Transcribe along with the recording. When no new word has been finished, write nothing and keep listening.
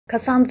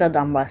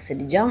Kassandra'dan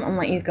bahsedeceğim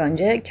ama ilk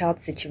önce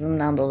kağıt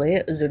seçimimden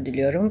dolayı özür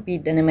diliyorum.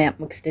 Bir deneme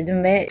yapmak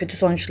istedim ve kötü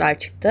sonuçlar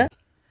çıktı.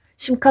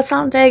 Şimdi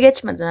Kassandra'ya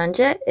geçmeden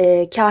önce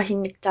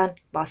kahinlikten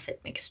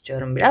bahsetmek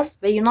istiyorum biraz.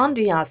 Ve Yunan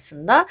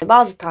dünyasında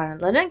bazı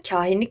tanrıların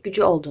kahinlik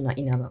gücü olduğuna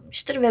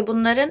inanılmıştır. Ve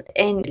bunların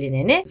en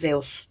bilineni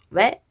Zeus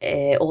ve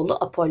oğlu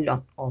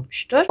Apollon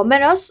olmuştur.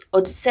 Homeros,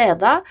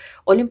 Odisea'da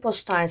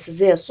Olimpos tanrısı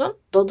Zeus'un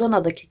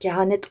Dodona'daki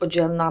kehanet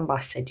ocağından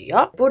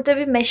bahsediyor. Burada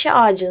bir meşe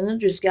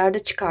ağacının rüzgarda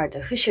çıkardığı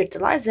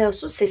hışırtılar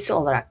Zeus'un sesi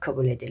olarak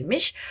kabul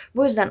edilmiş.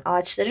 Bu yüzden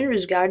ağaçların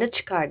rüzgarda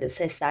çıkardığı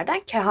seslerden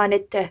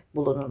kehanette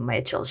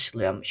bulunulmaya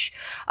çalışılıyormuş.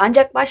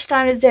 Ancak baş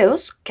tanrı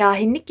Zeus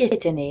kahinlik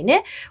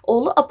yeteneğini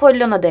oğlu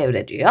Apollon'a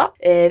devrediyor.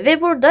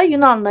 Ve burada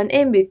Yunanların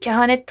en büyük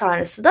kehanet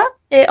tanrısı da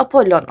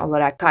Apollon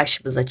olarak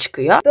karşımıza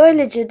çıkıyor.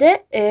 Böylece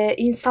de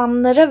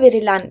insanlara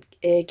verilen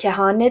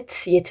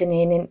kehanet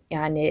yeteneğinin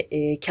yani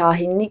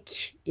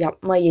kahinlik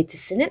yapma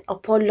yetisinin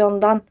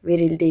Apollon'dan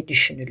verildiği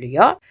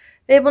düşünülüyor.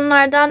 Ve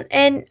bunlardan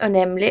en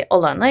önemli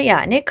olanı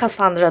yani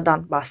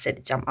Kassandra'dan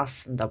bahsedeceğim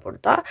aslında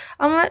burada.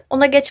 Ama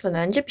ona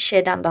geçmeden önce bir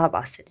şeyden daha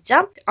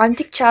bahsedeceğim.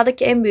 Antik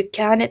çağdaki en büyük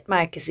kehanet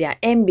merkezi yani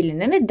en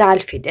bilineni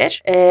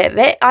Delphi'dir.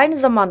 Ve aynı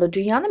zamanda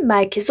dünyanın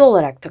merkezi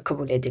olarak da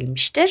kabul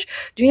edilmiştir.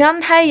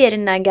 Dünyanın her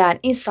yerinden gelen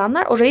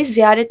insanlar orayı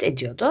ziyaret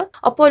ediyordu.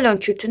 Apollon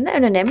kültünün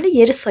en önemli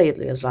yeri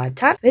sayılıyor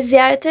zaten. Ve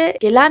ziyarete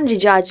gelen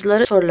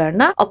ricacıların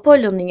sorularına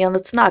Apollon'un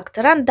yanıtını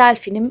aktaran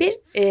Delphi'nin bir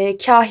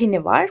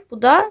kahini var.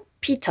 Bu da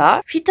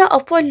Pita. Pita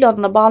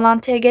Apollon'la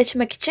bağlantıya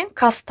geçmek için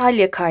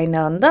Kastalya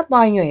kaynağında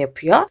banyo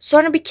yapıyor.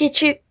 Sonra bir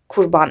keçi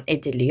kurban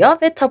ediliyor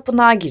ve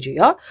tapınağa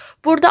giriyor.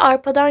 Burada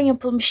arpadan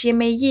yapılmış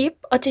yemeği yiyip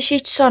ateşi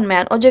hiç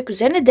sönmeyen ocak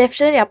üzerine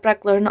defne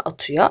yapraklarını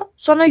atıyor.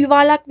 Sonra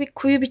yuvarlak bir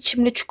kuyu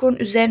biçimli çukurun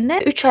üzerine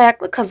 3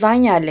 ayaklı kazan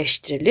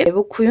yerleştiriliyor.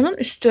 Bu kuyunun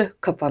üstü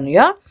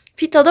kapanıyor.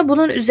 Pita da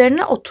bunun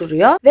üzerine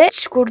oturuyor ve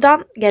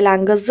çukurdan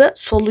gelen gazı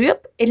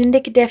soluyup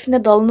elindeki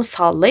defne dalını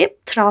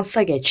sallayıp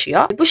transa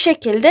geçiyor. Bu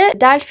şekilde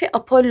Delphi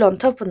Apollon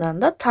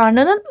tapınağında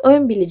Tanrı'nın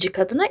ön bilici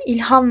kadına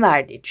ilham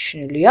verdiği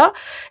düşünülüyor.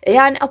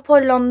 Yani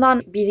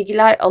Apollon'dan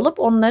bilgiler alıp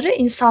onları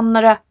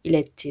insanlara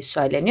ilettiği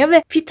söyleniyor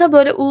ve Pita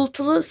böyle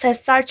uğultulu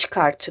sesler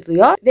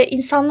çıkartılıyor ve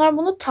insanlar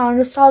bunu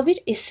tanrısal bir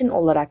esin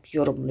olarak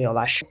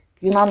yorumluyorlar.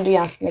 Yunan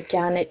dünyasındaki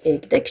kehanetle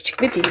ilgili de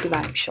küçük bir bilgi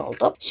vermiş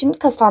oldum. Şimdi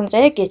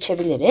Kassandra'ya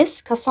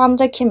geçebiliriz.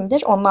 Kassandra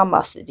kimdir? Ondan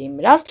bahsedeyim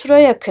biraz.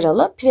 Troya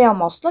kralı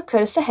Priamos'la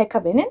karısı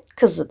Hekabe'nin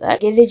kızıdır.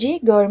 Geleceği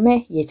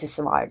görme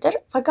yetisi vardır.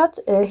 Fakat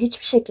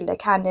hiçbir şekilde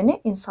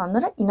kendini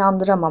insanlara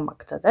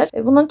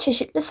inandıramamaktadır. Bunun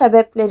çeşitli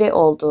sebepleri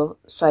olduğu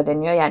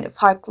söyleniyor. Yani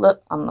farklı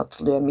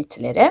anlatılıyor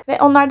mitleri.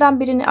 Ve onlardan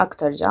birini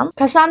aktaracağım.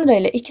 Kassandra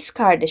ile ikiz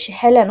kardeşi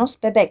Helenos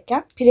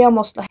bebekken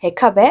Priamos'la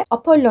Hekabe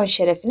Apollon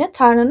şerefine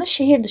Tanrı'nın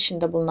şehir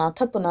dışında bulunan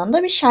tapınağında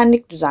bir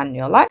şenlik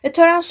düzenliyorlar. Ve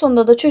tören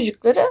sonunda da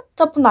çocukları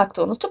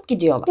tapınakta unutup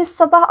gidiyorlar. Biz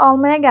sabah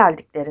almaya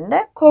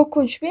geldiklerinde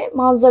korkunç bir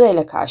manzara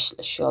ile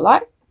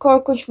karşılaşıyorlar.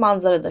 Korkunç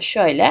manzara da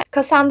şöyle.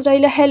 Kassandra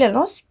ile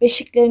Helenos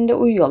beşiklerinde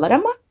uyuyorlar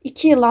ama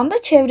iki yılan da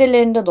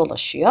çevrelerinde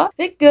dolaşıyor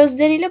ve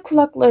gözleriyle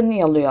kulaklarını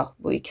yalıyor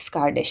bu ikiz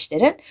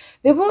kardeşlerin.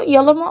 Ve bu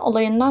yalama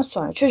olayından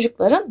sonra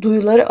çocukların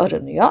duyuları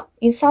arınıyor.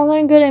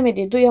 İnsanların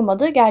göremediği,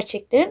 duyamadığı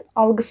gerçeklerin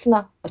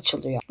algısına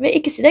açılıyor. Ve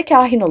ikisi de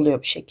kahin oluyor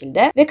bu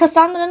şekilde. Ve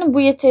Kassandra'nın bu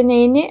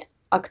yeteneğini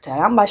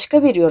aktaran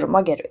başka bir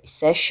yoruma göre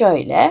ise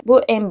şöyle.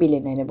 Bu en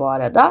bilineni bu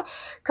arada.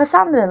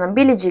 Kassandra'nın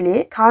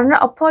biliciliği Tanrı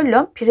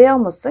Apollon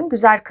Priamos'un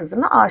güzel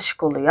kızına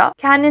aşık oluyor.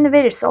 Kendini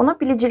verirse ona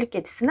bilicilik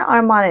yetisini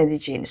armağan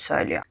edeceğini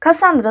söylüyor.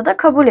 Kassandra da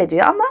kabul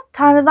ediyor ama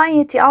Tanrı'dan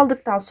yetiyi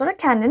aldıktan sonra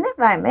kendini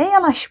vermeye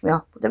yanaşmıyor.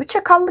 Burada bir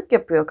çakallık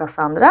yapıyor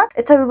Kassandra.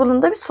 Tabi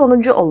bunun da bir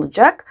sonucu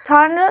olacak.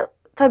 Tanrı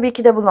tabii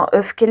ki de buna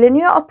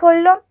öfkeleniyor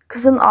Apollon.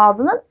 Kızın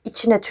ağzının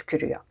içine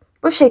tükürüyor.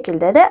 Bu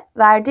şekilde de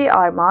verdiği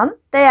armağan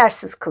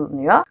değersiz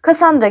kılınıyor.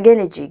 Kassandra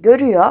geleceği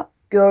görüyor.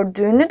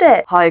 Gördüğünü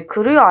de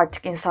haykırıyor,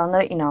 artık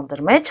insanları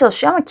inandırmaya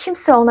çalışıyor ama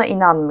kimse ona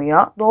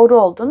inanmıyor. Doğru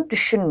olduğunu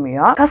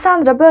düşünmüyor.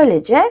 Kassandra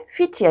böylece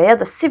Fitya ya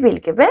da Sibil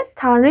gibi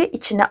Tanrı'yı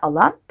içine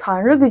alan,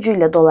 Tanrı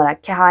gücüyle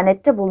dolarak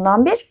kehanette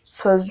bulunan bir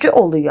sözcü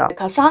oluyor.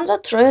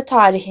 Kassandra Troya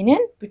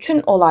tarihinin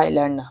bütün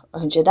olaylarını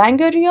önceden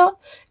görüyor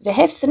ve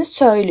hepsini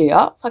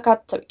söylüyor.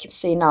 Fakat tabii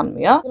kimse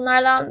inanmıyor.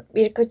 Bunlardan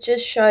birkaçı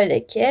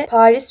şöyle ki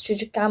Paris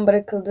çocukken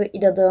bırakıldığı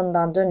İda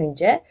Dağı'ndan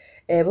dönünce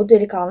bu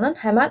delikanlının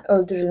hemen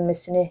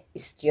öldürülmesini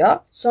istiyor.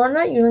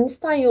 Sonra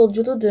Yunanistan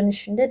yolculuğu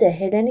dönüşünde de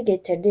Helen'i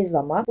getirdiği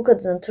zaman bu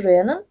kadının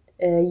Troya'nın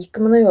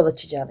yıkımına yol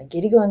açacağını,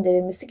 geri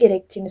gönderilmesi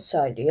gerektiğini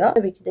söylüyor.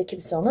 Tabii ki de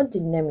kimse onu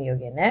dinlemiyor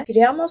gene.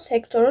 Priamos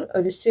Hektor'un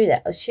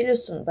ölüsüyle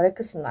Achilleus'un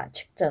barakasından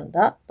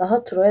çıktığında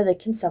daha Troya'da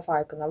kimse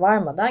farkına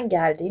varmadan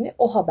geldiğini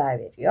o haber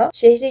veriyor.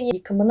 Şehrin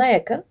yıkımına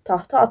yakın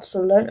tahta at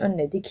surların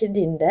önüne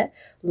dikildiğinde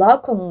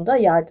Laokoon'un da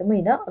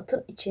yardımıyla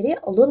atın içeriye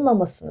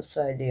alınmamasını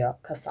söylüyor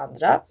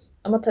Kassandra.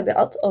 Ama tabii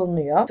at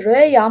alınıyor.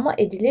 Troya yağma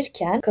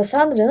edilirken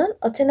Kassandra'nın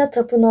Athena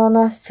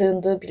tapınağına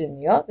sığındığı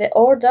biliniyor ve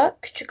orada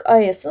küçük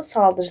Aias'ın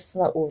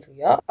saldırısına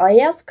uğruyor.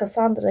 Aias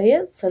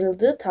Kassandra'yı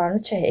sarıldığı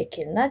tanrıça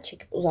heykelinden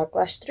çekip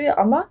uzaklaştırıyor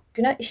ama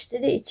günah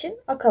işlediği için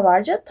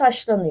akalarca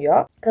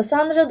taşlanıyor.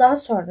 Kassandra daha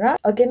sonra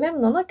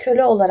Agamemnon'a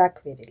köle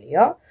olarak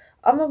veriliyor.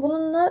 Ama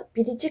bununla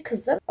Bilici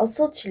kızın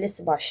asıl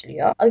çilesi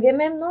başlıyor.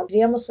 Agamemnon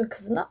Priamos'un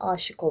kızına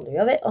aşık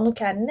oluyor ve onu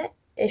kendine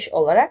eş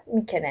olarak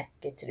Miken'e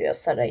getiriyor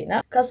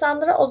sarayına.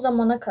 Kassandra o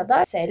zamana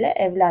kadar kimseyle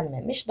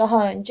evlenmemiş.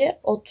 Daha önce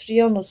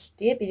Otrionus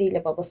diye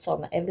biriyle babası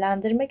onu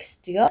evlendirmek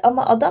istiyor.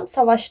 Ama adam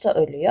savaşta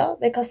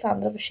ölüyor ve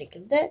Kassandra bu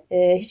şekilde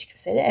hiç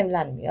kimseyle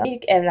evlenmiyor.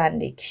 İlk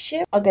evlendiği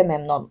kişi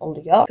Agamemnon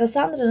oluyor.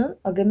 Kassandra'nın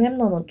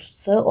Agamemnon'un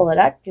tutsağı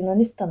olarak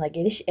Yunanistan'a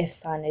geliş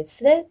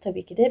efsanesi de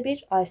tabii ki de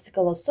bir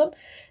Aeschylos'un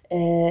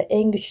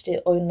en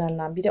güçlü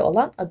oyunlarından biri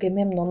olan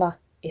Agamemnon'a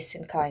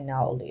esin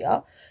kaynağı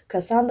oluyor.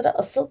 Kassandra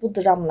asıl bu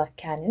dramla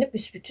kendini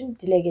büsbütün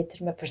dile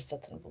getirme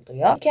fırsatını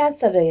buluyor. Miken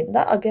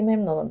Sarayı'nda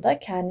Agamemnon'un da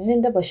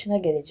kendinin de başına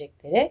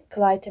gelecekleri,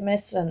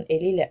 Clytemnestra'nın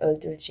eliyle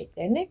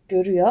öldürüleceklerini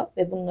görüyor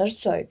ve bunları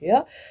söylüyor.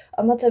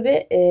 Ama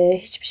tabii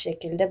hiçbir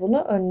şekilde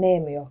bunu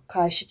önleyemiyor,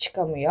 karşı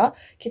çıkamıyor.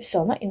 Kimse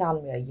ona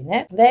inanmıyor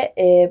yine. Ve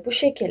bu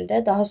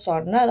şekilde daha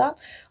sonradan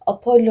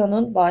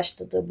Apollo'nun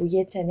bağışladığı bu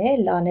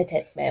yeteneğe lanet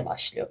etmeye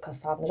başlıyor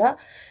Kassandra.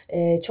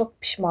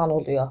 Çok pişman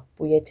oluyor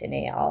bu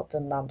yeteneği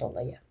aldığından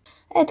dolayı.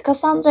 Evet,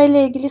 Kassandra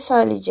ile ilgili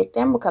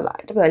söyleyeceklerim bu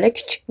kadardı. Böyle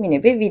küçük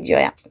mini bir video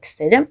yapmak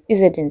istedim.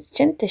 İzlediğiniz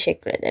için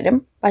teşekkür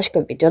ederim.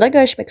 Başka bir videoda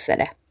görüşmek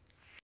üzere.